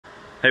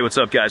Hey, what's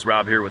up guys?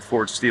 Rob here with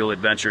Forged Steel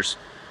Adventures.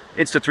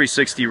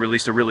 Insta360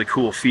 released a really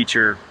cool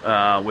feature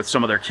with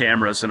some of their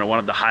cameras, and I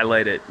wanted to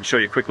highlight it and show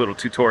you a quick little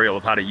tutorial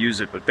of how to use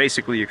it. But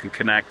basically you can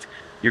connect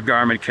your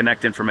Garmin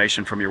Connect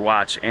information from your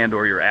watch and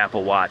or your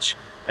Apple Watch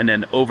and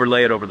then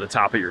overlay it over the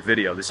top of your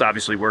video. This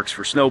obviously works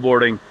for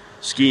snowboarding,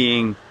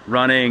 skiing,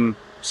 running,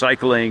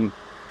 cycling,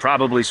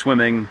 probably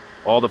swimming,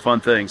 all the fun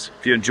things.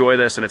 If you enjoy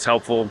this and it's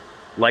helpful,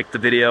 like the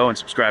video and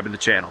subscribe to the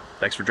channel.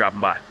 Thanks for dropping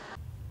by.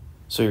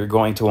 So you're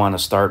going to want to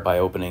start by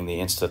opening the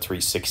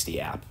Insta360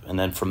 app. And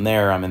then from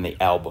there, I'm in the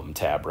album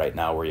tab right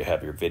now where you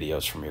have your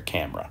videos from your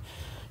camera.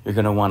 You're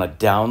going to want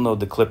to download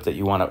the clip that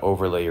you want to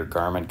overlay your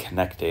Garmin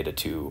Connect data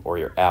to or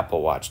your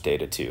Apple Watch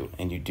data to.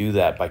 And you do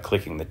that by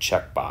clicking the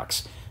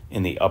checkbox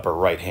in the upper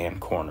right-hand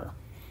corner.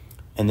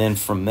 And then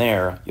from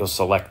there, you'll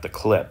select the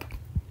clip.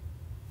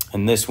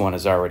 And this one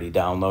is already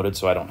downloaded,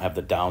 so I don't have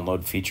the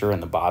download feature in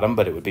the bottom,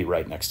 but it would be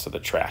right next to the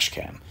trash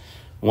can.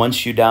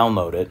 Once you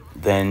download it,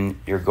 then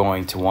you're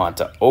going to want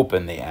to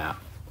open the app,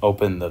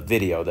 open the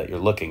video that you're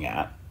looking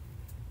at.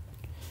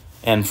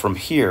 And from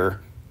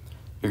here,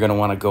 you're going to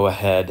want to go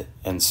ahead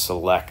and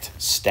select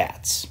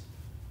stats.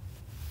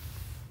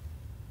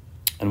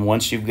 And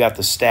once you've got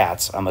the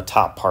stats on the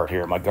top part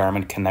here, my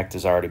Garmin Connect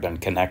has already been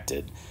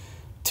connected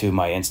to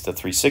my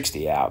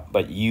Insta360 app,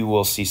 but you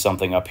will see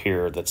something up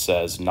here that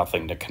says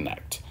nothing to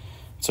connect.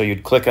 So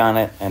you'd click on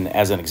it, and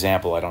as an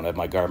example, I don't have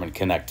my Garmin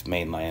Connect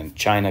mainland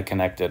China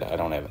connected, I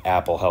don't have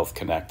Apple Health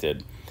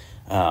connected,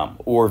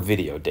 or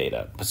video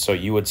data. So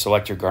you would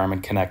select your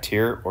Garmin Connect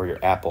here or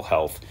your Apple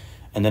Health,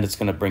 and then it's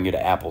going to bring you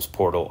to Apple's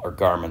portal or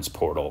Garmin's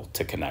portal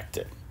to connect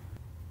it.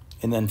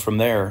 And then from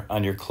there,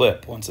 on your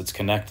clip, once it's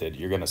connected,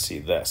 you're going to see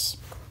this.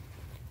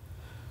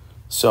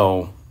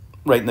 So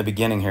right in the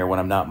beginning here, when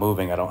I'm not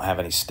moving, I don't have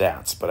any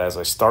stats, but as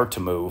I start to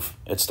move,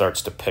 it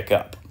starts to pick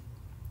up,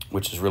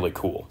 which is really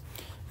cool.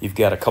 You've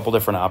got a couple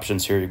different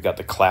options here. You've got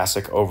the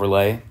classic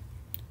overlay.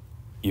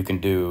 You can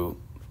do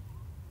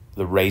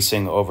the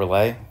racing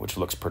overlay, which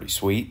looks pretty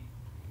sweet.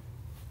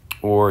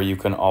 Or you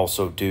can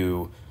also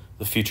do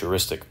the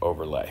futuristic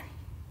overlay.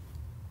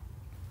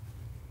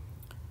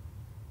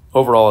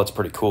 Overall, it's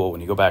pretty cool.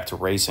 When you go back to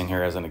racing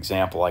here as an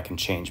example, I can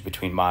change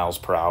between miles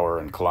per hour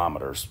and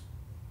kilometers.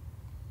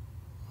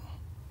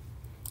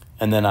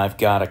 And then I've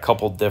got a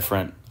couple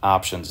different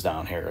options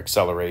down here.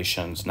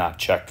 Acceleration's not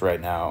checked right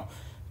now.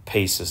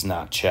 Pace is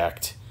not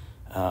checked,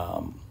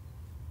 but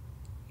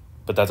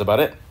that's about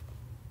it.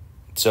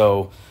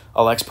 So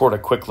I'll export a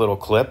quick little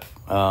clip,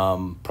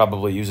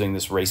 probably using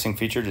this racing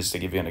feature just to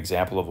give you an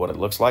example of what it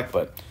looks like,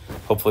 but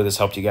hopefully this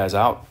helped you guys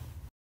out.